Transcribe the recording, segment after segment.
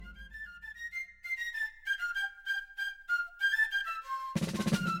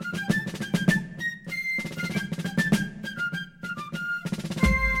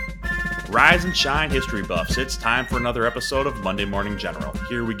Rise and shine, history buffs. It's time for another episode of Monday Morning General.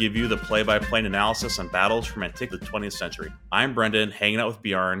 Here we give you the play-by-play analysis on battles from antiquity to the 20th century. I'm Brendan, hanging out with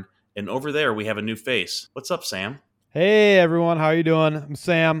Bjorn, and over there we have a new face. What's up, Sam? Hey everyone, how you doing? I'm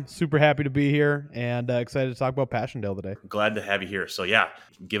Sam, super happy to be here and excited to talk about Passchendaele today. Glad to have you here. So yeah,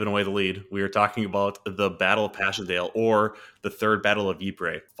 giving away the lead, we are talking about the Battle of Passchendaele, or the Third Battle of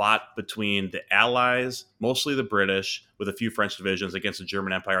Ypres, fought between the Allies, mostly the British, with a few French divisions against the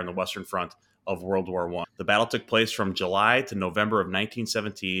German Empire on the Western Front of World War I. The battle took place from July to November of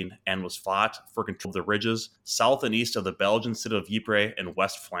 1917 and was fought for control of the ridges south and east of the Belgian city of Ypres and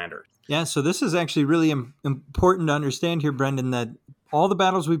West Flanders. Yeah, so this is actually really important to understand here, Brendan, that all the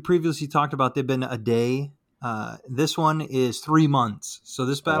battles we previously talked about, they've been a day. This one is 3 months. So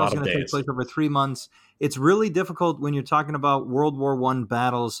this battle is going to take place over 3 months. It's really difficult when you're talking about World War I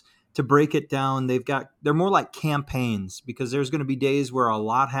battles to break it down. They're more like campaigns, because there's going to be days where a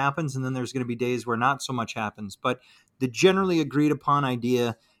lot happens and then there's going to be days where not so much happens. But the generally agreed upon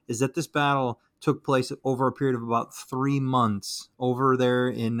idea is that this battle took place over a period of about 3 months over there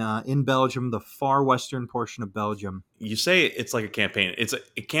in Belgium, the far western portion of Belgium. You say it's like a campaign. It's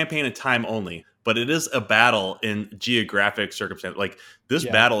a campaign in time only, but it is a battle in geographic circumstance. Like this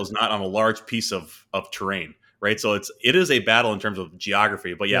battle is not on a large piece of terrain, right? So it is a battle in terms of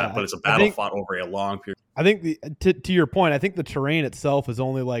geography, but but it's a battle fought over a long period. I think to your point, I think the terrain itself is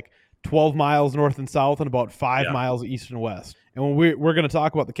only like 12 miles north and south and about 5 miles east and west. And when we're going to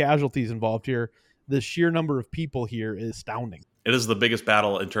talk about the casualties involved here, the sheer number of people here is astounding. It is the biggest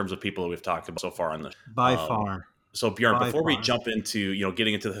battle in terms of people that we've talked about so far on this. By far. So Bjorn, before we jump into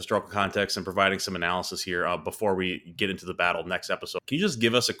getting into the historical context and providing some analysis here, before we get into the battle next episode, can you just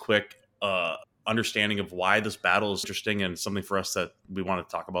give us a quick understanding of why this battle is interesting and something for us that we want to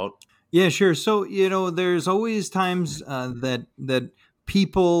talk about? Yeah, sure. So there's always times that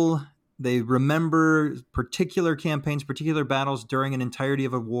people, they remember particular campaigns, particular battles during an entirety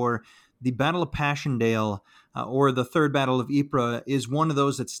of a war. The Battle of Passchendaele, or the Third Battle of Ypres, is one of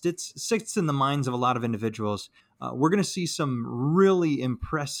those that sits in the minds of a lot of individuals. We're going to see some really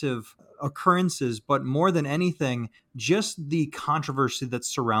impressive occurrences, but more than anything, just the controversy that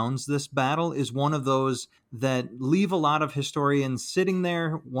surrounds this battle is one of those that leave a lot of historians sitting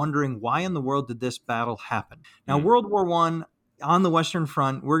there wondering, why in the world did this battle happen? Now, World War I, on the Western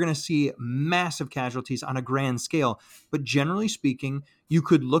Front, we're going to see massive casualties on a grand scale. But generally speaking, you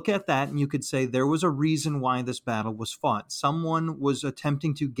could look at that and you could say there was a reason why this battle was fought. Someone was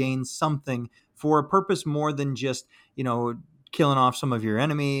attempting to gain something for a purpose more than just, killing off some of your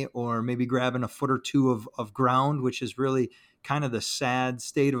enemy or maybe grabbing a foot or two of ground, which is really kind of the sad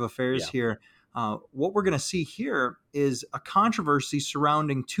state of affairs here. What we're going to see here is a controversy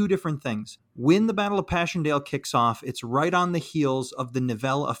surrounding two different things. When the Battle of Passchendaele kicks off, it's right on the heels of the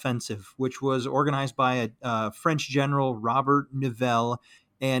Nivelle Offensive, which was organized by a French general, Robert Nivelle,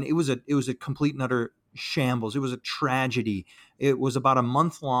 and it was a complete and utter shambles. It was a tragedy. It was about a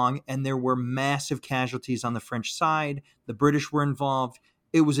month long, and there were massive casualties on the French side. The British were involved.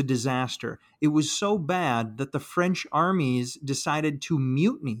 It was a disaster. It was so bad that the French armies decided to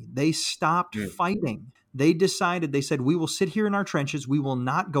mutiny. They stopped fighting. They said, we will sit here in our trenches. We will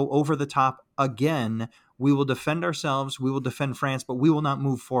not go over the top again. We will defend ourselves. We will defend France, but we will not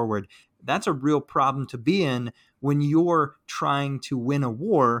move forward. That's a real problem to be in when you're trying to win a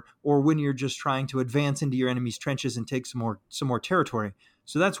war, or when you're just trying to advance into your enemy's trenches and take some more territory.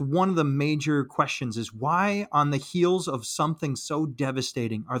 So that's one of the major questions, is why on the heels of something so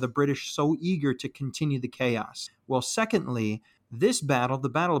devastating are the British so eager to continue the chaos? Well, secondly, this battle, the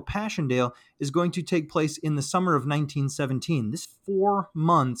Battle of Passchendaele, is going to take place in the summer of 1917. This 4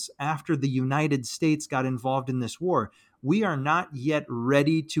 months after the United States got involved in this war. We are not yet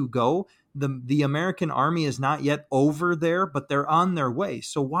ready to go. The American army is not yet over there, but they're on their way.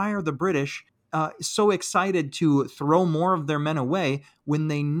 So why are the British so excited to throw more of their men away when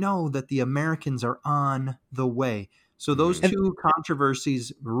they know that the Americans are on the way? So those two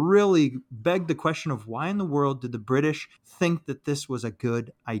controversies really beg the question of, why in the world did the British think that this was a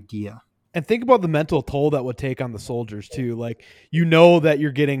good idea? And think about the mental toll that would take on the soldiers too. Like, that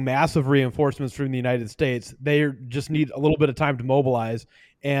you're getting massive reinforcements from the United States. They just need a little bit of time to mobilize.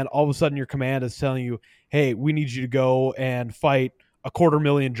 And all of a sudden your command is telling you, hey, we need you to go and fight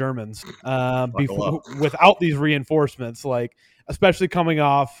 250,000 Germans without these reinforcements, like especially coming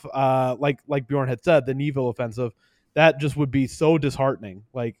off, like Bjorn had said, the Nivelle offensive. That just would be so disheartening.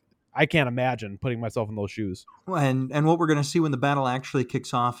 Like, I can't imagine putting myself in those shoes. And what we're going to see when the battle actually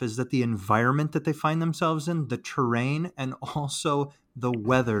kicks off is that the environment that they find themselves in, the terrain, and also the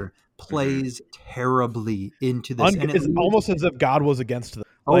weather plays terribly into this. It's almost as if God was against them.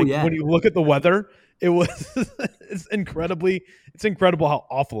 Oh Like yeah. when you look at the weather, it was it's incredible how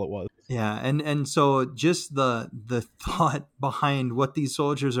awful it was. Yeah, and so just the thought behind what these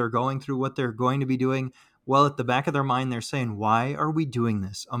soldiers are going through, what they're going to be doing, well, at the back of their mind, they're saying, "Why are we doing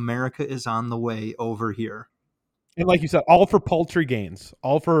this? America is on the way over here." And like you said, all for paltry gains,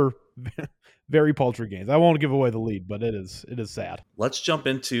 all for very paltry gains. I won't give away the lead, but it is sad. Let's jump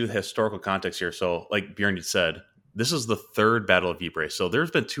into historical context here. So, like Bjorn had said, this is the Third Battle of Ypres. So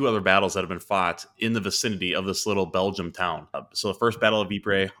there's been two other battles that have been fought in the vicinity of this little Belgium town. So the first Battle of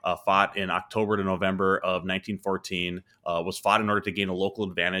Ypres, fought in October to November of 1914, was fought in order to gain a local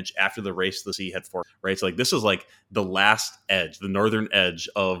advantage after the race to the sea had formed. Right, so like this is like the last edge, the northern edge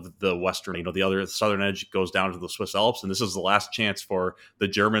of the western. The southern edge goes down to the Swiss Alps, and this is the last chance for the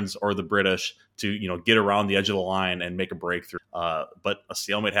Germans or the British to get around the edge of the line and make a breakthrough. But a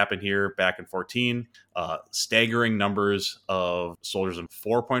stalemate happened here back in 14. Staggering numbers of soldiers and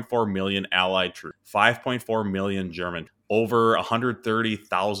 4.4 million Allied troops, 5.4 million German, over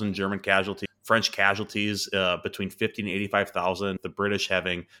 130,000 German casualties, French casualties between 50 and 85,000, the British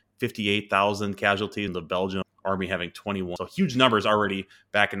having 58,000 casualties, and the Belgian army having 21. So huge numbers already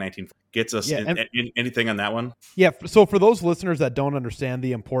back in 1940. Gets us anything on that one? Yeah. So for those listeners that don't understand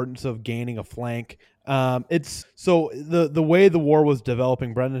the importance of gaining a flank, it's so the way the war was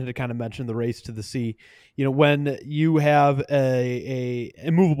developing. Brendan had kind of mentioned the race to the sea. When you have a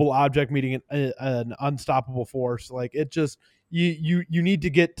immovable object meeting an unstoppable force, like it just you need to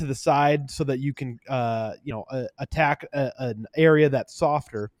get to the side so that you can attack an area that's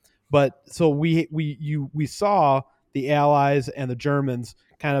softer. But so we saw the Allies and the Germans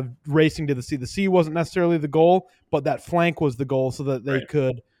kind of racing to the sea. The sea wasn't necessarily the goal, but that flank was the goal, so that they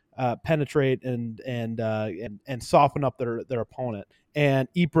could penetrate and soften up their opponent. And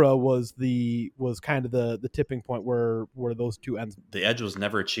Ypres was kind of the tipping point where those two ends. The edge was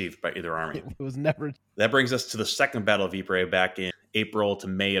never achieved by either army. It was never. That brings us to the Second Battle of Ypres back in April to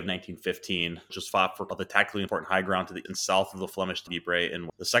May of 1915, which was fought for the tactically important high ground to the south of the Flemish Ypres. And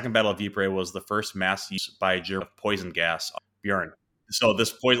the Second Battle of Ypres was the first mass use by German poison gas. Bjorn. So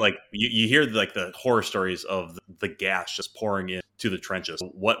this point, like you hear like the horror stories of the gas just pouring in to the trenches.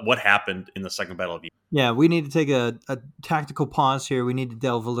 What happened in the Second Battle of Ypres? Yeah, we need to take a tactical pause here. We need to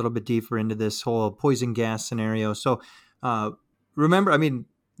delve a little bit deeper into this whole poison gas scenario. So remember, I mean,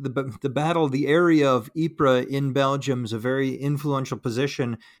 the battle, the area of Ypres in Belgium is a very influential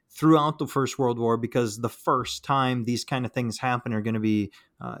position throughout the First World War, because the first time these kind of things happen are going to be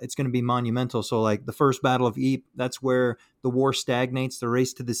it's going to be monumental. So like the First Battle of Ypres, that's where the war stagnates, the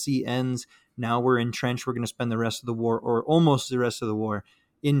race to the sea ends. Now we're entrenched. We're going to spend the rest of the war, or almost the rest of the war,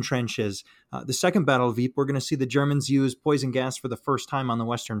 in trenches. The Second Battle of Ypres, we're going to see the Germans use poison gas for the first time on the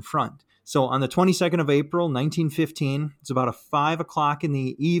Western Front. So on the 22nd of April, 1915, it's about 5 o'clock in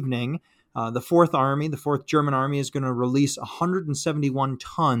the evening, the Fourth German Army is going to release 171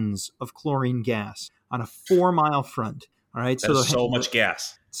 tons of chlorine gas on a 4-mile front. All right, That's so much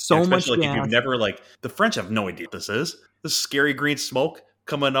gas. So much gas. If you've never the French have no idea what this is. This scary green smoke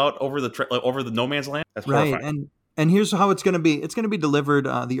coming out over the no man's land. That's right, horrifying. And here's how it's going to be. It's going to be delivered.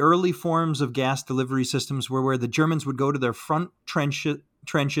 The early forms of gas delivery systems were where the Germans would go to their front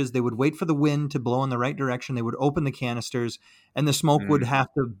trenches. They would wait for the wind to blow in the right direction. They would open the canisters, and the smoke would have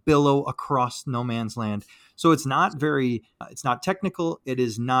to billow across no man's land. So it's not it's not technical. It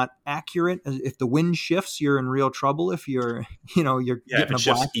is not accurate. If the wind shifts, you're in real trouble. If you're getting if it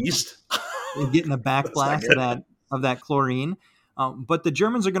shifts east, you're getting a backblast of that chlorine. But the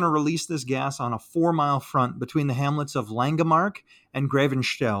Germans are going to release this gas on a 4-mile front between the hamlets of Langemarck and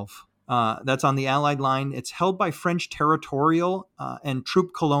Grevenstedt. That's on the Allied line. It's held by French territorial and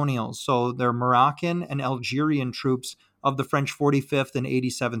troop colonials. So they're Moroccan and Algerian troops of the French 45th and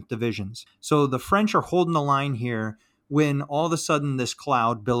 87th Divisions. So the French are holding the line here when all of a sudden this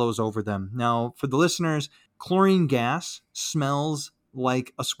cloud billows over them. Now, for the listeners, chlorine gas smells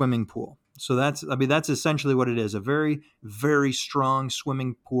like a swimming pool. So that's essentially what it is, a very, very strong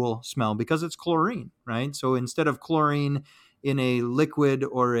swimming pool smell, because it's chlorine, right? So instead of chlorine in a liquid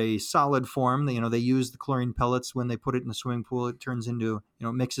or a solid form, they use the chlorine pellets when they put it in the swimming pool. It turns into,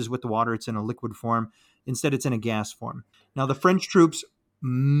 mixes with the water. It's in a liquid form. Instead, it's in a gas form. Now, the French troops,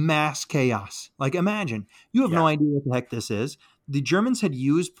 mass chaos. Like, imagine, you have no idea what the heck this is. The Germans had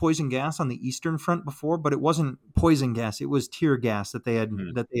used poison gas on the Eastern Front before, but it wasn't poison gas. It was tear gas that they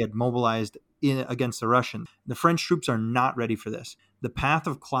had mobilized against the Russians. The French troops are not ready for this. The path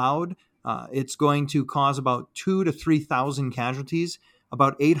of cloud, it's going to cause about 2,000 to 3,000 casualties.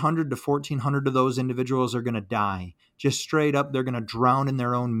 About 800 to 1,400 of those individuals are going to die. Just straight up, they're going to drown in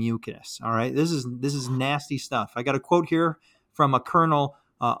their own mucus. All right, this is nasty stuff. I got a quote here from a colonel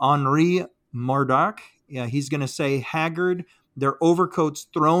Henri Mardoc, he's going to say, haggard, their overcoats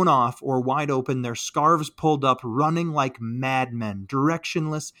thrown off or wide open, their scarves pulled up, running like madmen,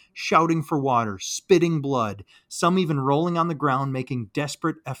 directionless, shouting for water, spitting blood, some even rolling on the ground, making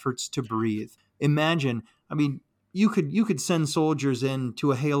desperate efforts to breathe. Imagine, I mean, you could send soldiers in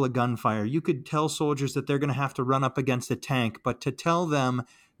to a hail of gunfire. You could tell soldiers that they're going to have to run up against a tank, but to tell them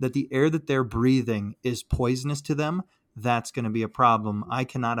that the air that they're breathing is poisonous to them, that's going to be a problem. I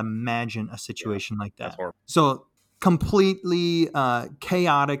cannot imagine a situation like that. So completely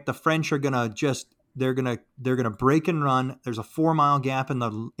chaotic. The French are going to just they're going to break and run. There's a 4-mile gap in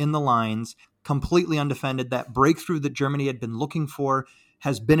the lines, completely undefended. That breakthrough that Germany had been looking for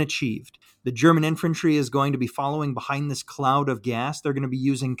has been achieved. The German infantry is going to be following behind this cloud of gas. They're going to be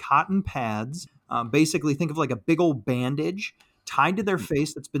using cotton pads. Basically, think of like a big old bandage tied to their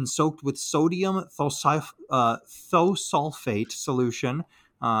face that's been soaked with sodium thiosulfate solution.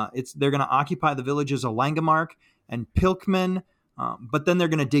 They're going to occupy the villages of Langemark and Pilkman, but then they're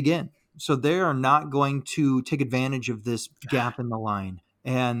going to dig in. So they are not going to take advantage of this gap in the line.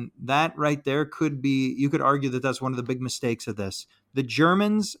 And that right there you could argue that that's one of the big mistakes of this. The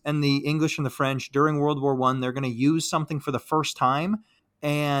Germans and the English and the French during World War I, they're going to use something for the first time,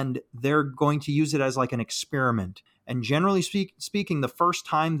 and they're going to use it as like an experiment. And generally speaking, the first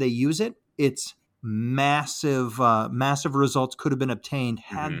time they use it, it's massive results could have been obtained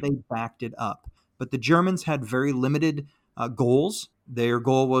had they backed it up. But the Germans had very limited goals. Their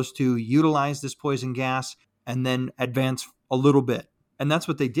goal was to utilize this poison gas and then advance a little bit. And that's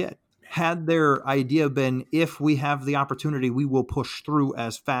what they did. Had their idea been, if we have the opportunity, we will push through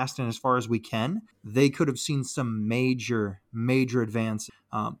as fast and as far as we can, they could have seen some major advances.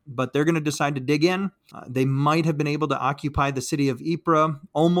 But they're going to decide to dig in. They might have been able to occupy the city of Ypres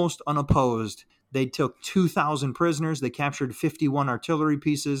almost unopposed. They took 2,000 prisoners. They captured 51 artillery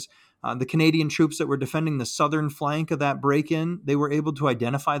pieces. The Canadian troops that were defending the southern flank of that break-in, they were able to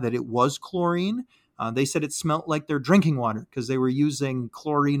identify that it was chlorine. They said it smelt like their drinking water because they were using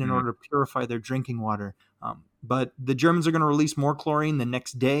chlorine in order to purify their drinking water. But the Germans are going to release more chlorine the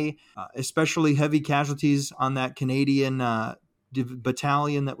next day, especially heavy casualties on that Canadian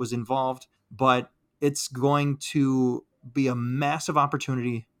battalion that was involved. But it's going to be a massive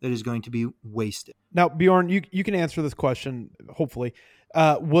opportunity that is going to be wasted. Now, Bjorn, you can answer this question, hopefully.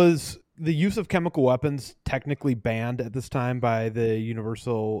 Was the use of chemical weapons technically banned at this time by the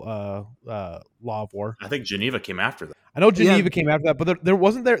Universal Law of War? I think Geneva came after that. I know Geneva came after that, but there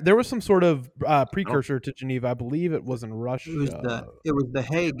was some sort of precursor to Geneva. I believe it was in Russia. It was the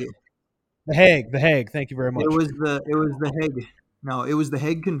Hague. The Hague. Thank you very much. It was the Hague. No, it was the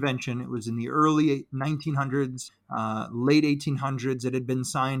Hague Convention. It was in the early 1900s, late 1800s. It had been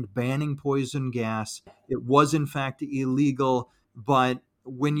signed banning poison gas. It was in fact illegal, but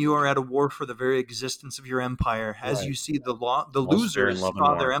when you are at a war for the very existence of your empire, as you see the losers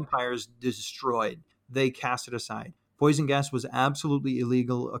saw their empires destroyed, they cast it aside. Poison gas was absolutely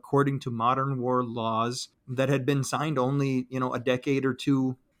illegal according to modern war laws that had been signed only, a decade or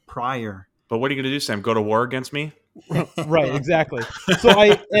two prior. But what are you going to do, Sam? Go to war against me? Right, exactly.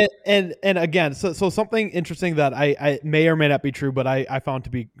 So again, so something interesting that I may or may not be true, but I found to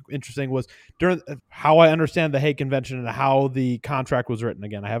be interesting was during how I understand the Hague Convention and how the contract was written.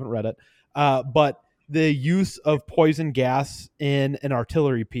 Again, I haven't read it, but the use of poison gas in an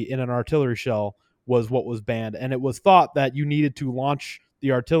artillery shell was what was banned, and it was thought that you needed to launch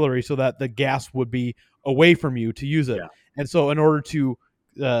the artillery so that the gas would be away from you to use it. Yeah. And so in order to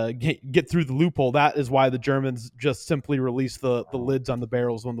get through the loophole, that is why the Germans just simply released the lids on the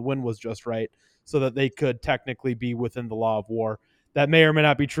barrels when the wind was just right, so that they could technically be within the law of war. That may or may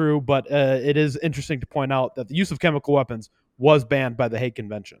not be true, but it is interesting to point out that the use of chemical weapons was banned by the Hague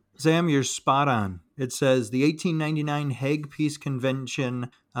Convention. Sam, you're spot on. It says the 1899 Hague Peace Convention,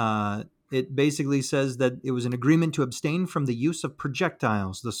 it basically says that it was an agreement to abstain from the use of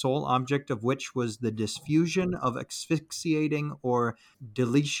projectiles, the sole object of which was the diffusion of asphyxiating or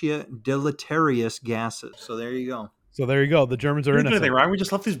deleterious gases. So there you go. The Germans are innocent. Anything wrong? We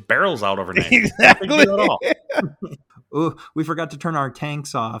just left these barrels out overnight. Exactly. Oh, we forgot to turn our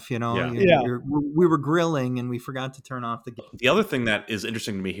tanks off. We were grilling and we forgot to turn off the gas. The other thing that is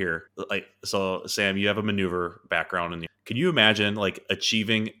interesting to me here, so Sam, you have a maneuver background, and can you imagine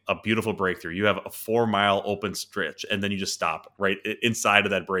achieving a beautiful breakthrough? You have a 4-mile open stretch, and then you just stop right inside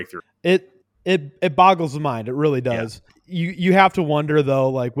of that breakthrough. It boggles the mind. It really does. Yeah. You have to wonder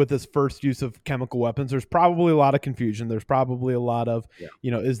though, with this first use of chemical weapons, there's probably a lot of confusion. There's probably a lot of,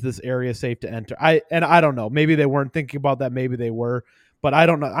 is this area safe to enter? I don't know. Maybe they weren't thinking about that. Maybe they were, but I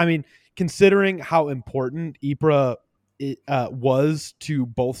don't know. I mean, considering how important Ypres it was to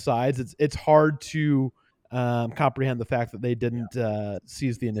both sides. It's hard to comprehend the fact that they didn't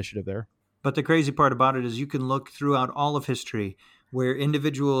seize the initiative there. But the crazy part about it is you can look throughout all of history where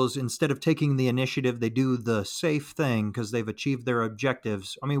individuals, instead of taking the initiative, they do the safe thing because they've achieved their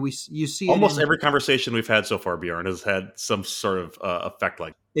objectives. I mean, you see almost every conversation we've had so far, Bjorn, has had some sort of effect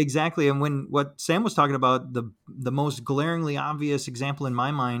like exactly. And when what Sam was talking about, the most glaringly obvious example in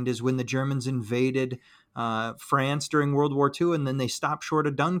my mind is when the Germans invaded France during World War II, and then they stopped short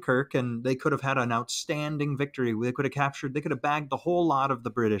of Dunkirk, and they could have had an outstanding victory. They could have bagged the whole lot of the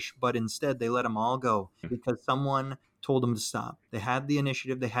British, but instead they let them all go because someone told them to stop. They had the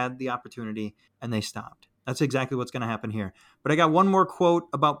initiative, they had the opportunity, and they stopped. That's exactly what's going to happen here. But I got one more quote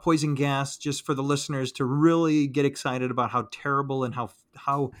about poison gas just for the listeners to really get excited about how terrible and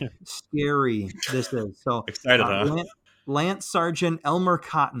how scary this is. So excited, huh? Lance Sergeant Elmer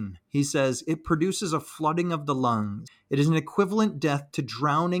Cotton, he says, it produces a flooding of the lungs. It is an equivalent death to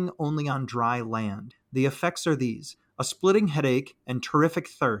drowning only on dry land. The effects are these: a splitting headache and terrific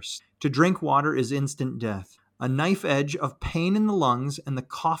thirst. To drink water is instant death. A knife edge of pain in the lungs and the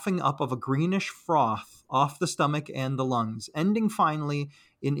coughing up of a greenish froth off the stomach and the lungs, ending finally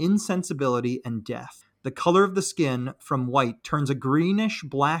in insensibility and death. The color of the skin from white turns a greenish,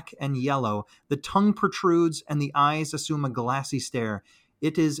 black, and yellow. The tongue protrudes and the eyes assume a glassy stare.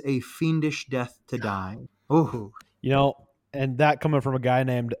 It is a fiendish death to die. Oh, and that coming from a guy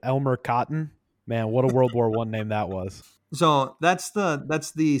named Elmer Cotton, man, what a World War I name that was. So that's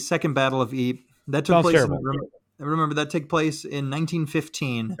the Second Battle of Ypres. That took place. Remember that took place in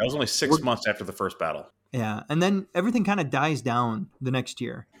 1915. That was only 6 months after the first battle. Yeah, and then everything kind of dies down the next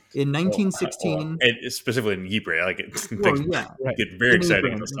year. In 1916, and specifically in Ypres, get very in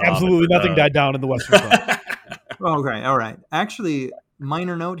exciting. Absolutely nothing died down in the Western Front. Okay, all right. Actually,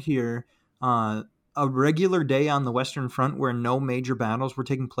 minor note here: a regular day on the Western Front where no major battles were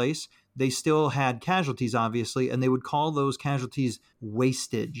taking place, they still had casualties, obviously, and they would call those casualties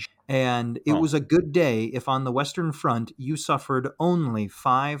wastage. And it was a good day if on the Western Front you suffered only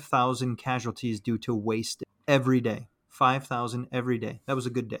 5,000 casualties due to wastage every day. 5,000 every day. That was a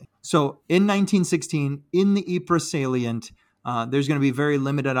good day. So in 1916, in the Ypres salient, there's going to be very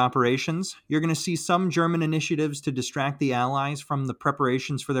limited operations. You're going to see some German initiatives to distract the Allies from the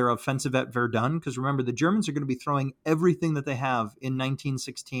preparations for their offensive at Verdun, because remember, the Germans are going to be throwing everything that they have in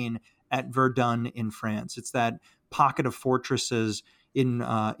 1916 at Verdun in France. It's that pocket of fortresses in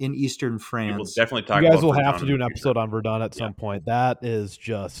eastern France. We'll definitely talk. You guys about will Verdun have to do an episode on Verdun at some point. That is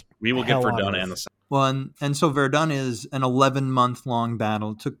just we will get Verdun and the. Well, and so Verdun is an 11-month-long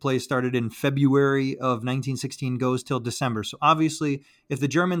battle. It took place, started in February of 1916, goes till December. So obviously, if the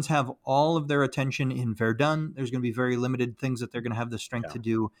Germans have all of their attention in Verdun, there's going to be very limited things that they're going to have the strength to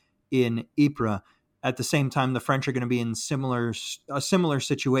do in Ypres. At the same time, the French are going to be in a similar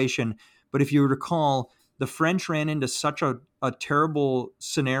situation. But if you recall, the French ran into such a terrible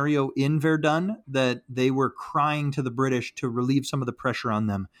scenario in Verdun that they were crying to the British to relieve some of the pressure on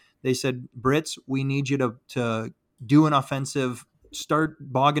them. They said, Brits, we need you to do an offensive, start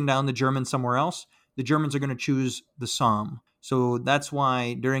bogging down the Germans somewhere else. The Germans are going to choose the Somme. So that's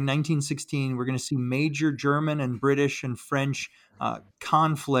why during 1916, we're going to see major German and British and French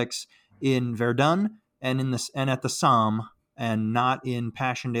conflicts in Verdun and at the Somme, and not in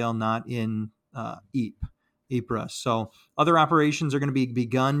Passchendaele, not in Ypres. So other operations are going to be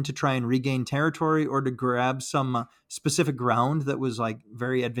begun to try and regain territory or to grab some specific ground that was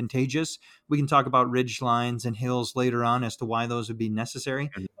very advantageous. We can talk about ridge lines and hills later on as to why those would be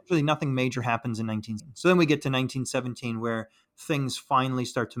necessary. Actually, nothing major happens in 1917. So then we get to 1917 where things finally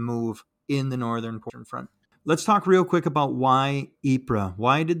start to move in the northern front. Let's talk real quick about why Ypres.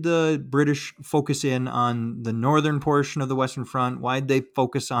 Why did the British focus in on the northern portion of the Western Front? Why did they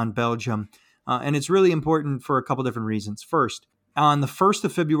focus on Belgium? And it's really important for a couple different reasons. First, on the 1st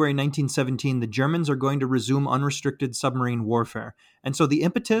of February 1917, the Germans are going to resume unrestricted submarine warfare. And so the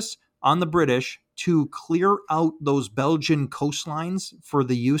impetus on the British to clear out those Belgian coastlines for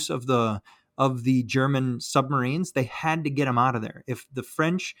the use of the German submarines, they had to get them out of there. If the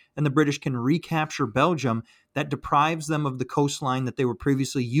French and the British can recapture Belgium, that deprives them of the coastline that they were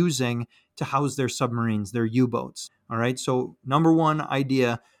previously using to house their submarines, their U-boats. All right, so number one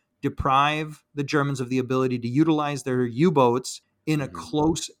idea, deprive the Germans of the ability to utilize their U-boats in a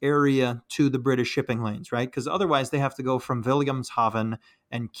close area to the British shipping lanes, right? Because otherwise they have to go from Wilhelmshaven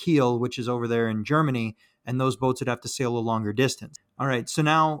and Kiel, which is over there in Germany, and those boats would have to sail a longer distance. All right, so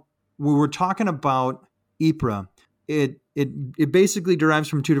now we were talking about Ypres. It basically derives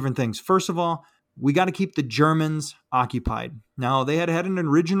from two different things. First of all, we got to keep the Germans occupied. Now, they had an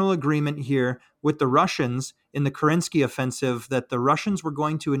original agreement here with the Russians in the Kerensky offensive that the Russians were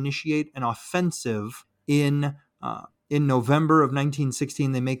going to initiate an offensive in November of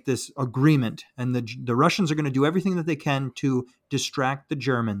 1916. They make this agreement, and the Russians are going to do everything that they can to distract the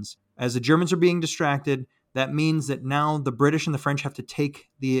Germans. As the Germans are being distracted, that means that now the British and the French have to take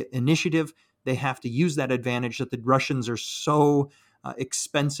the initiative. They have to use that advantage that the Russians are so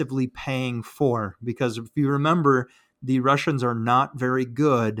expensively paying for. Because if you remember, the Russians are not very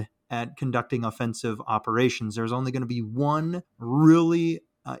good at conducting offensive operations. There's only going to be one really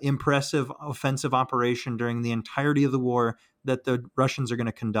impressive offensive operation during the entirety of the war that the Russians are going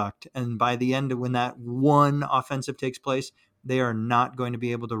to conduct. And by the end, when that one offensive takes place, they are not going to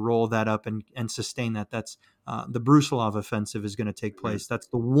be able to roll that up and sustain that. That's the Brusilov offensive is going to take place. That's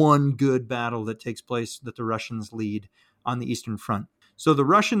the one good battle that takes place that the Russians lead on the Eastern Front. So the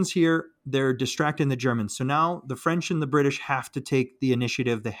Russians here, they're distracting the Germans. So now the French and the British have to take the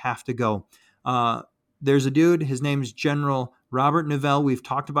initiative. They have to go. There's a dude, his name's General Robert Nivelle. We've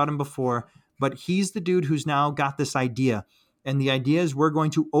talked about him before, but he's the dude who's now got this idea. And the idea is we're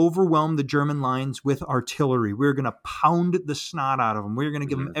going to overwhelm the German lines with artillery. We're going to pound the snot out of them. We're going to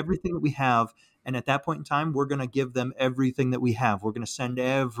give them everything that we have. And at that point in time, we're going to give them everything that we have. We're going to send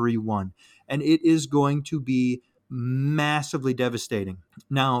everyone. And it is going to be massively devastating.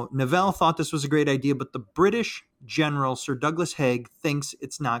 Now, Nivelle thought this was a great idea, but the British general, Sir Douglas Haig, thinks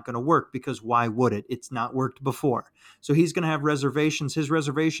it's not going to work because why would it? It's not worked before. So he's going to have reservations. His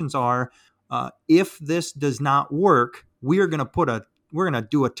reservations are, if this does not work, we're going to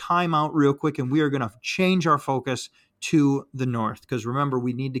do a timeout real quick, and we are going to change our focus to the north, because remember,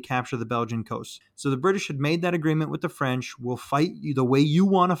 we need to capture the Belgian coast. So the British had made that agreement with the French. We'll fight you the way you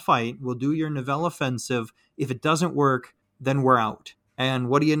want to fight. We'll do your Nivelle offensive. If it doesn't work, then we're out. And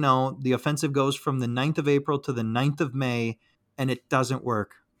what do you know? The offensive goes from the 9th of April to the 9th of May, and it doesn't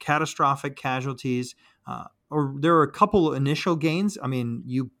work. Catastrophic casualties. Or there are a couple initial gains. I mean,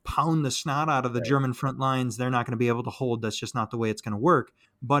 you pound the snot out of the German front lines, they're not going to be able to hold. That's just not the way it's going to work.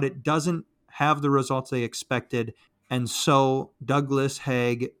 But it doesn't have the results they expected. And so Douglas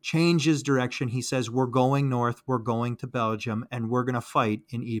Haig changes direction. He says, we're going north, we're going to Belgium, and we're going to fight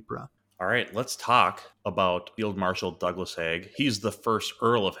in Ypres. All right, let's talk about Field Marshal Douglas Haig. He's the first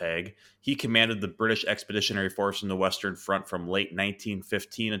Earl of Haig. He commanded the British Expeditionary Force in the Western Front from late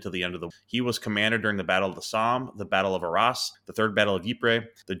 1915 until the end of the war. He was commander during the Battle of the Somme, the Battle of Arras, the Third Battle of Ypres,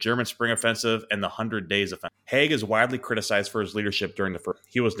 the German Spring Offensive, and the 100 Days Offensive. Haig is widely criticized for his leadership during the first.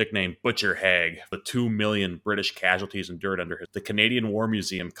 He was nicknamed Butcher Haig. The 2 million British casualties endured under his. The Canadian War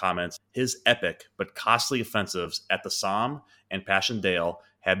Museum comments, his epic but costly offensives at the Somme and Passchendaele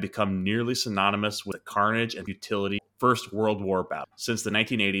have become nearly synonymous with the carnage and futility of the First World War battle. Since the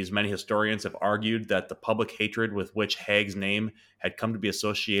 1980s, many historians have argued that the public hatred with which Haig's name had come to be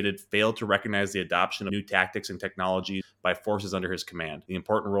associated failed to recognize the adoption of new tactics and technologies by forces under his command, the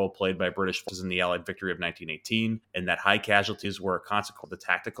important role played by British forces in the Allied victory of 1918, and that high casualties were a consequence of the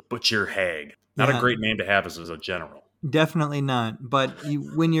tactical Butcher Haig. Not a great name to have as a general. Definitely not. But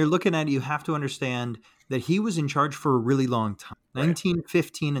when you're looking at it, you have to understand that he was in charge for a really long time,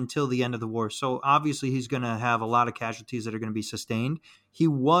 1915 until the end of the war. So obviously he's going to have a lot of casualties that are going to be sustained. He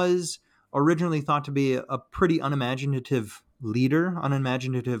was originally thought to be a pretty unimaginative leader,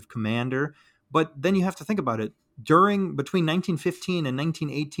 unimaginative commander. But then you have to think about it. Between 1915 and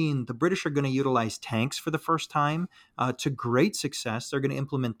 1918, the British are going to utilize tanks for the first time to great success. They're going to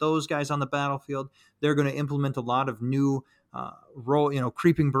implement those guys on the battlefield. They're going to implement a lot of new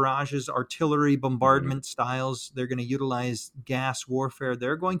creeping barrages, artillery, bombardment styles. They're going to utilize gas warfare.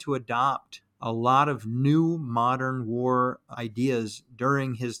 They're going to adopt a lot of new modern war ideas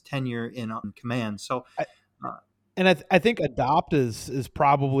during his tenure in command. So, I think adopt is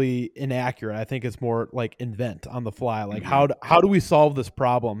probably inaccurate. I think it's more like invent on the fly. Like how do we solve this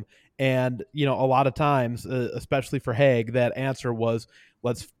problem? And a lot of times, especially for Haig, that answer was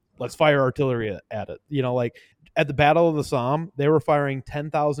let's fire artillery at it. Like at the Battle of the Somme, they were firing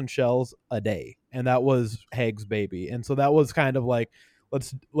 10,000 shells a day, and that was Haig's baby. And so that was kind of like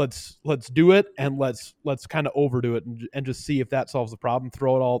let's do it, and let's kind of overdo it and just see if that solves the problem.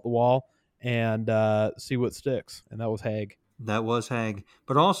 Throw it all at the wall and see what sticks. And that was Haig. That was Haig.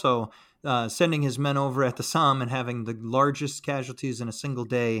 But also sending his men over at the Somme and having the largest casualties in a single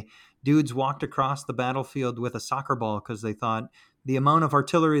day. Dudes walked across the battlefield with a soccer ball because they thought the amount of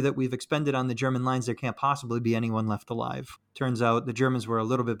artillery that we've expended on the German lines, there can't possibly be anyone left alive. Turns out the Germans were a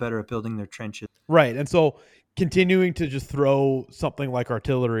little bit better at building their trenches. Right. And so continuing to just throw something like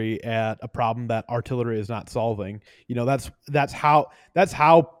artillery at a problem that artillery is not solving, that's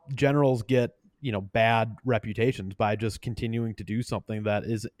how generals get bad reputations by just continuing to do something that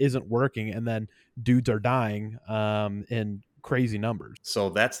isn't working, and then dudes are dying in crazy numbers. So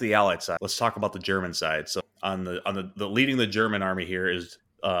that's the Allied side. Let's talk about the German side. So on the leading the German army here is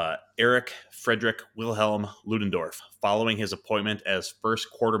Erich Friedrich Wilhelm Ludendorff, following his appointment as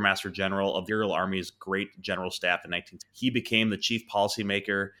first quartermaster general of the Imperial Army's Great General Staff in 19. He became the chief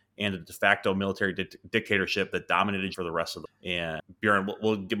policymaker and a de facto military dictatorship that dominated for the rest of them. And Bjorn,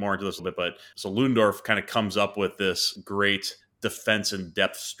 we'll get more into this a bit, but so Ludendorff kind of comes up with this great defense and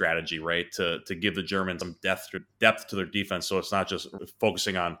depth strategy, right? To give the Germans some depth to their defense, so it's not just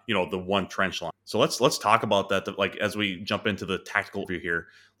focusing on the one trench line. So let's talk about that. Like as we jump into the tactical view here,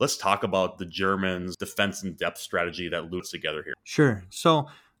 let's talk about the Germans' defense and depth strategy that loops together here. Sure. So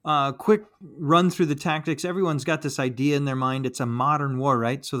quick run through the tactics. Everyone's got this idea in their mind. It's a modern war,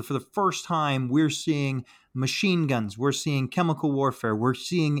 right? So for the first time, we're seeing machine guns. We're seeing chemical warfare. We're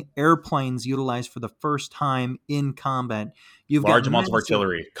seeing airplanes utilized for the first time in combat. You've large got amounts of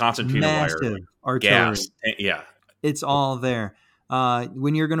artillery, concertina wire, artillery. gas. Yeah. It's all there.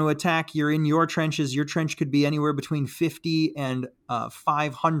 When you're going to attack, you're in your trenches. Your trench could be anywhere between 50 and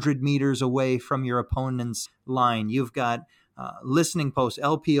 500 meters away from your opponent's line. You've got listening posts,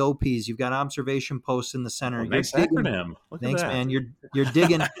 LPOPs. You've got observation posts in the center. Nice acronym. Thanks, man.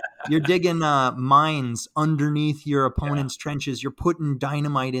 You're digging mines underneath your opponent's trenches. You're putting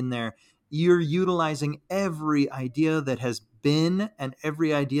dynamite in there. You're utilizing every idea that has been and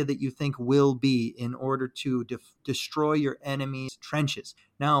every idea that you think will be in order to destroy your enemy's trenches.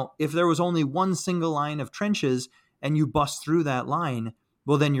 Now, if there was only one single line of trenches and you bust through that line,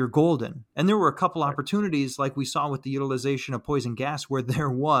 well, then you're golden. And there were a couple opportunities, like we saw with the utilization of poison gas, where there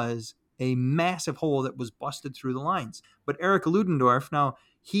was a massive hole that was busted through the lines. But Erich Ludendorff, now,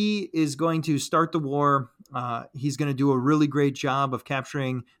 he is going to start the war. He's going to do a really great job of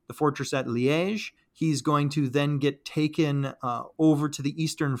capturing the fortress at Liège. He's going to then get taken over to the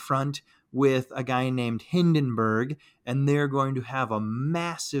Eastern Front with a guy named Hindenburg, and they're going to have a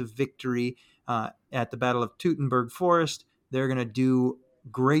massive victory at the Battle of Teutoburg Forest. They're going to do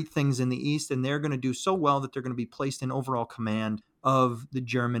great things in the East, and they're going to do so well that they're going to be placed in overall command of the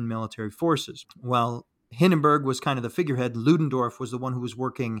German military forces. Well, Hindenburg was kind of the figurehead. Ludendorff was the one who was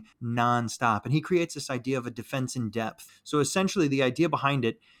working nonstop. And he creates this idea of a defense in depth. So essentially the idea behind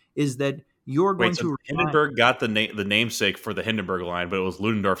it is that you're going to... Hindenburg got the namesake for the Hindenburg line, but it was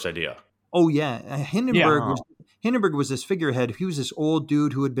Ludendorff's idea. Oh, yeah. Hindenburg was this figurehead. He was this old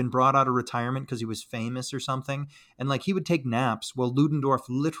dude who had been brought out of retirement because he was famous or something. And he would take naps. Well, Ludendorff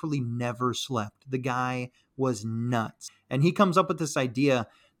literally never slept. The guy was nuts. And he comes up with this idea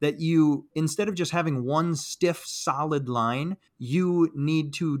that you, instead of just having one stiff, solid line, you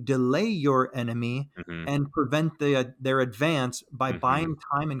need to delay your enemy and prevent their advance by buying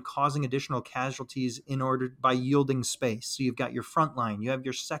time and causing additional casualties by yielding space. So you've got your front line, you have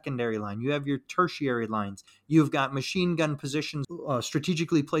your secondary line, you have your tertiary lines, you've got machine gun positions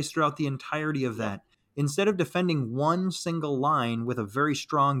strategically placed throughout the entirety of that. Instead of defending one single line with a very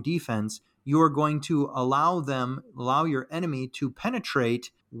strong defense, you are going to allow your enemy to penetrate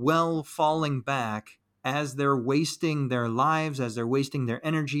while falling back as they're wasting their lives, as they're wasting their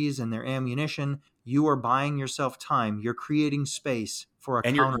energies and their ammunition. You are buying yourself time. You're creating space for a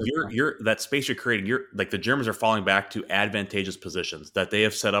counter. And you're that space you're creating. You're the Germans are falling back to advantageous positions that they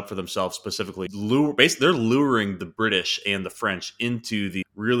have set up for themselves specifically. They're luring the British and the French into the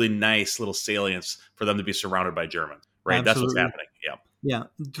really nice little salients for them to be surrounded by Germans. Right, Absolutely. That's what's happening. Yeah. Yeah.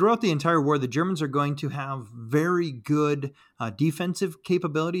 Throughout the entire war, the Germans are going to have very good defensive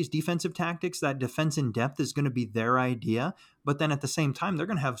capabilities, defensive tactics. That defense in depth is going to be their idea. But then at the same time, they're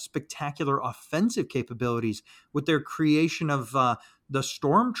going to have spectacular offensive capabilities with their creation of the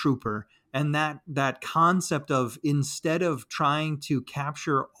stormtrooper and that concept of, instead of trying to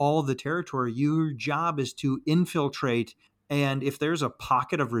capture all the territory, your job is to infiltrate. And if there's a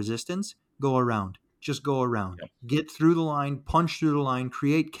pocket of resistance, go around. Just go around, Get through the line, punch through the line,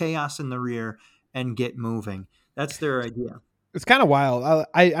 create chaos in the rear, and get moving. That's their idea. It's kind of wild.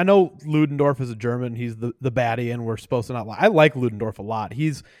 I know Ludendorff is a German. He's the baddie, and we're supposed to not lie. I like Ludendorff a lot.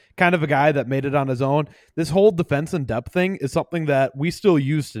 He's kind of a guy that made it on his own. This whole defense and depth thing is something that we still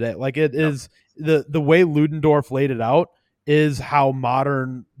use today. Is the way Ludendorff laid it out is how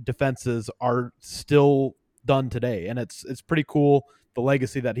modern defenses are still done today, and it's pretty cool. The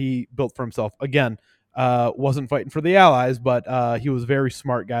legacy that he built for himself. Again, wasn't fighting for the Allies, but he was a very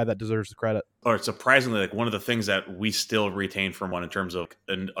smart guy that deserves the credit. Or surprisingly, one of the things that we still retain from one in terms of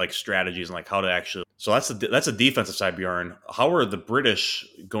strategies and how to actually. So that's a defensive side, Bjorn. How are the British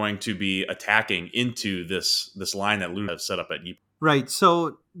going to be attacking into this line that Ludendorff set up at Ypres? Right.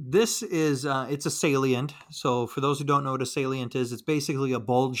 So this is it's a salient. So for those who don't know what a salient is, it's basically a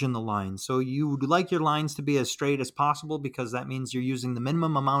bulge in the line. So you would like your lines to be as straight as possible because that means you're using the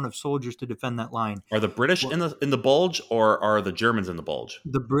minimum amount of soldiers to defend that line. Are the British Well, in the bulge, or are the Germans in the bulge?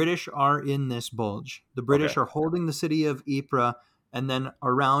 the British are in this bulge. The Okay. British are holding the city of Ypres and then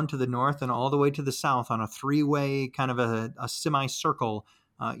around to the north and all the way to the south on a three-way kind of a semicircle.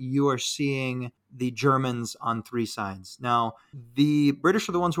 You are seeing the Germans on three sides. Now, the British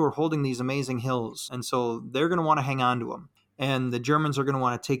are the ones who are holding these amazing hills, and so they're going to want to hang on to them. And the Germans are going to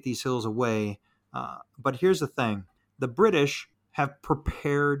want to take these hills away. But here's the thing. The British have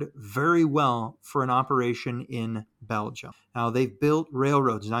prepared very well for an operation in Belgium. Now, they've built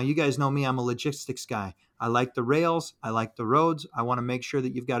railroads. Now, you guys know me, I'm a logistics guy. I like the rails, I like the roads. I want to make sure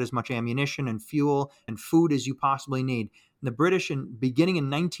that you've got as much ammunition and fuel and food as you possibly need. And the British, beginning in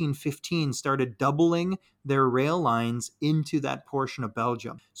 1915, started doubling their rail lines into that portion of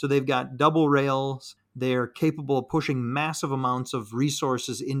Belgium. So they've got double rails. They're capable of pushing massive amounts of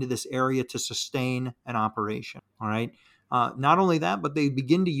resources into this area to sustain an operation. All right. Not only that, but they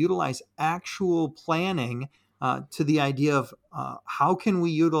begin to utilize actual planning to the idea of how can we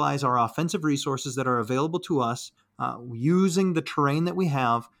utilize our offensive resources that are available to us using the terrain that we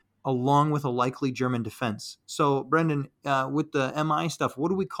have along with a likely German defense. So, Brendan, with the MI stuff, what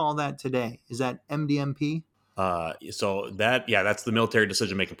do we call that today? Is that MDMP? That's the military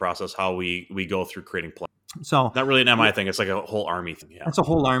decision making process. How we go through creating plans. So, Not really an MI thing. It's like a whole army thing. Yeah. that's a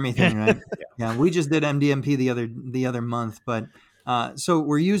whole army thing, right? Yeah, we just did MDMP the other month, but so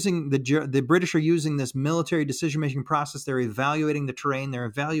we're using the British are using this military decision making process. They're evaluating the terrain, they're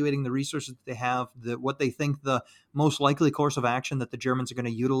evaluating the resources that they have, what they think the most likely course of action that the Germans are going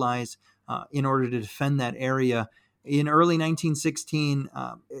to utilize in order to defend that area. In early 1916,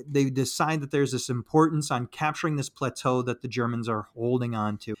 they decide that there's this importance on capturing this plateau that the Germans are holding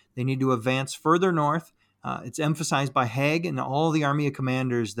on to. They need to advance further north. It's emphasized by Haig and all the Army of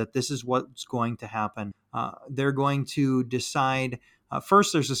Commanders that this is what's going to happen. They're going to decide.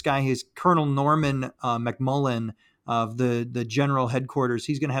 First, there's this guy, he's Colonel Norman McMullen of the general headquarters.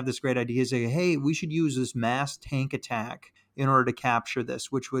 He's going to have this great idea. He's saying, hey, we should use this mass tank attack in order to capture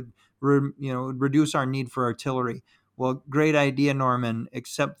this, which would reduce our need for artillery. Well, great idea, Norman,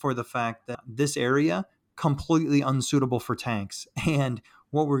 except for the fact that this area completely unsuitable for tanks. And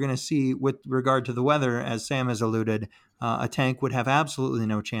what we're going to see with regard to the weather, as Sam has alluded, a tank would have absolutely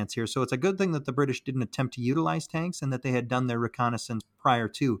no chance here. So it's a good thing that the British didn't attempt to utilize tanks and that they had done their reconnaissance prior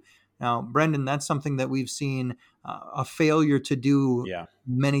to. Now, Brendan, that's something that we've seen a failure to do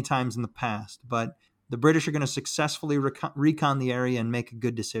many times in the past. But the British are going to successfully recon the area and make a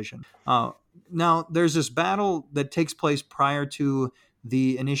good decision. Now, there's this battle that takes place prior to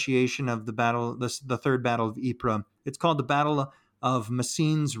the initiation of the battle, the Third Battle of Ypres. It's called the Battle of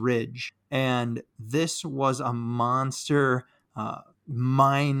Messines Ridge. And this was a monster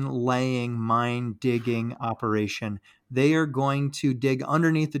mine-laying, mine-digging operation. They are going to dig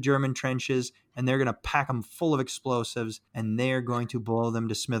underneath the German trenches, and they're going to pack them full of explosives, and they're going to blow them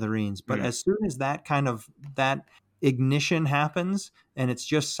to smithereens. But as soon as that ignition happens, and it's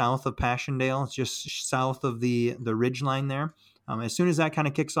just south of Passchendaele, it's just south of the ridge line there, as soon as that kind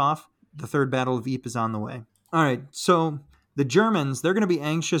of kicks off, the Third Battle of Ypres is on the way. All right, so the Germans, they're going to be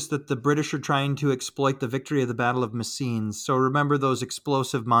anxious that the British are trying to exploit the victory of the Battle of Messines. So remember those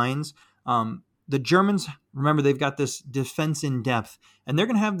explosive mines. The Germans, remember, they've got this defense in depth, and they're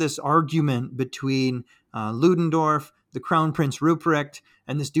going to have this argument between Ludendorff, the Crown Prince Ruprecht,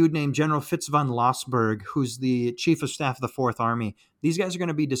 and this dude named General Fitz von Lossberg, who's the chief of staff of the Fourth Army. These guys are going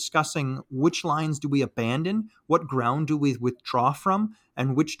to be discussing which lines do we abandon, what ground do we withdraw from,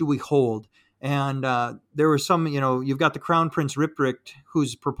 and which do we hold. And there were some, you've got the Crown Prince Ruprecht,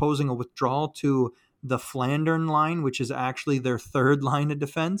 who's proposing a withdrawal to the Flandern line, which is actually their third line of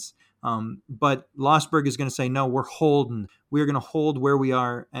defense. But Lossberg is going to say, no, we're holding. We're going to hold where we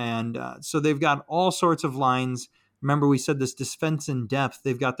are. And so they've got all sorts of lines. Remember, we said this defense in depth.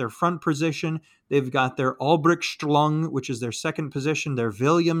 They've got their front position. They've got their Albrechtstellung, which is their second position. Their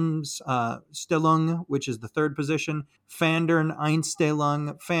Williamsstellung, which is the third position. Fandern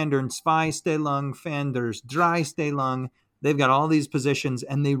Einstellung, Fandern Zweistellung, Fanders Dreistellung. They've got all these positions,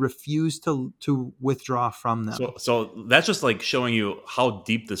 and they refuse to withdraw from them. So that's just like showing you how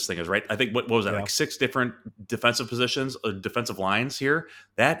deep this thing is, right? I think what was that, like 6 different defensive positions, defensive lines here?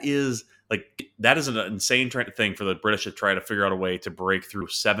 That is an insane thing for the British to try to figure out a way to break through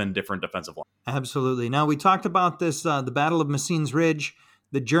 7 different defensive lines. Absolutely. Now, we talked about this, the Battle of Messines Ridge.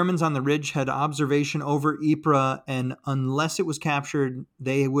 The Germans on the ridge had observation over Ypres, and unless it was captured,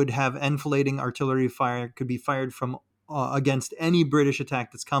 they would have enfilading artillery fire, could be fired from against any British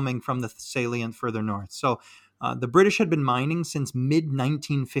attack that's coming from the salient further north. So the British had been mining since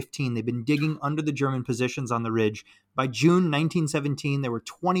mid-1915. They've been digging under the German positions on the ridge. By June 1917, there were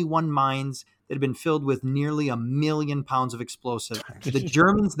 21 mines that had been filled with nearly 1 million pounds of explosive. The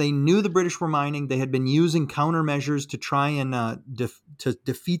Germans, they knew the British were mining. They had been using countermeasures to try and to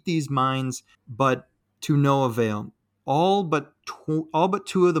defeat these mines, but to no avail. All but two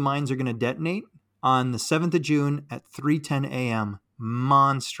of the mines are going to detonate on the 7th of June at 3:10 a.m.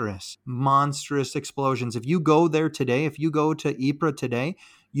 Monstrous explosions. If you go there today, if you go to Ypres today,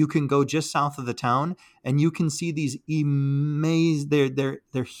 you can go just south of the town and you can see these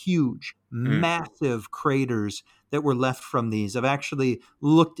they're huge, massive craters that were left from these. I've actually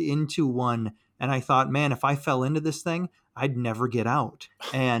looked into one and I thought, man, if I fell into this thing, I'd never get out.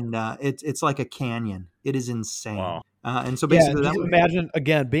 And it's like a canyon. It is insane. Wow. And so basically, just imagine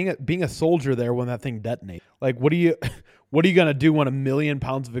again being a soldier there when that thing detonates. Like, what are you gonna do when 1 million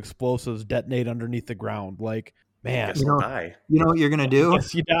pounds of explosives detonate underneath the ground? Like, man, you know what you're gonna do?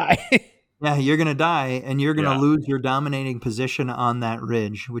 Yes, you die. Yeah, you're gonna die, and you're gonna lose your dominating position on that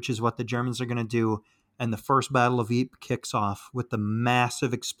ridge, which is what the Germans are gonna do. And the First Battle of Ypres kicks off with the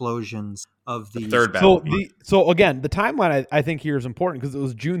massive explosions of the Third Battle of Ypres. So again, the timeline I think here is important because it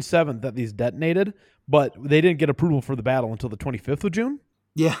was June 7th that these detonated, but they didn't get approval for the battle until the 25th of June.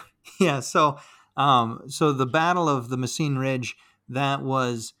 Yeah. So the Battle of the Messines Ridge, that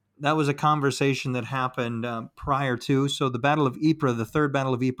was a conversation that happened prior to. So the Battle of Ypres, the Third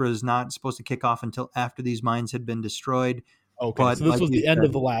Battle of Ypres, is not supposed to kick off until after these mines had been destroyed. Okay, but so this was the end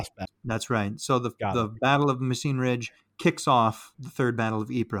of the last battle. That's right. So the Battle of Messines Ridge kicks off the Third Battle of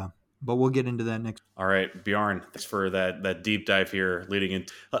Ypres. But we'll get into that next. All right, Bjorn, thanks for that deep dive here leading in.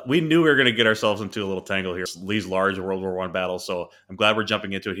 We knew we were going to get ourselves into a little tangle here. These large World War I battles, so I'm glad we're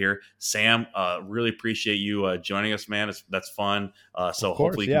jumping into it here. Sam, really appreciate you joining us, man. That's fun. So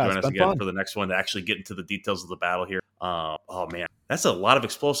hopefully you can join us again for the next one to actually get into the details of the battle here. Oh, man, that's a lot of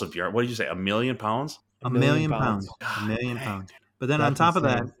explosive, Bjorn. What did you say, 1 million pounds? 1 million pounds. 1 million pounds. But then on top of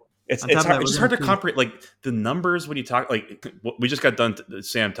that, it's hard to comprehend, like, the numbers when you talk, like, we just got done,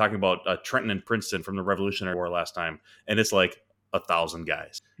 Sam, talking about Trenton and Princeton from the Revolutionary War last time, and it's like 1,000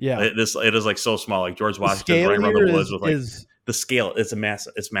 guys. Yeah. It is like so small, like George Washington running around the woods with like the scale. It's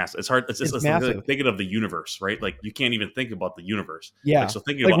massive. It's hard. It's massive. Like thinking of the universe, right? Like you can't even think about the universe. Yeah. Like, so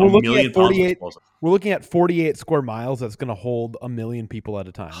thinking about 1 million pounds of explosive. We're looking at 48 square miles that's going to hold 1 million people at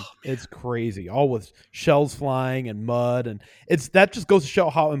a time. It's crazy. All with shells flying and mud, and that just goes to show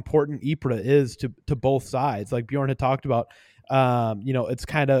how important Ypres is to both sides. Like Bjorn had talked about. It's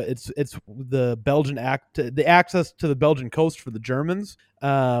the Belgian the access to the Belgian coast for the Germans,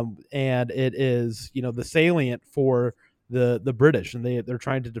 and it is the salient for the British, and they're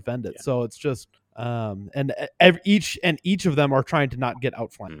trying to defend it. Yeah. So it's just each of them are trying to not get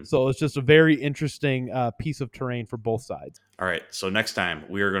outflanked. Mm-hmm. So it's just a very interesting piece of terrain for both sides. All right, so next time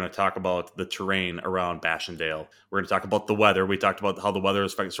we are going to talk about the terrain around Passchendaele. We're going to talk about the weather. We talked about how the weather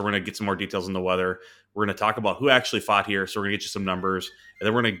is affected, so we're going to get some more details on the weather. We're going to talk about who actually fought here, so we're going to get you some numbers, and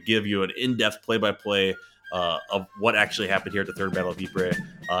then we're going to give you an in-depth play-by-play of what actually happened here at the Third Battle of Ypres,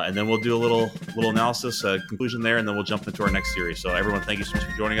 and then we'll do a little analysis, conclusion there, and then we'll jump into our next series. So everyone, thank you so much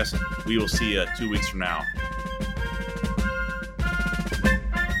for joining us. We will see you 2 weeks from now.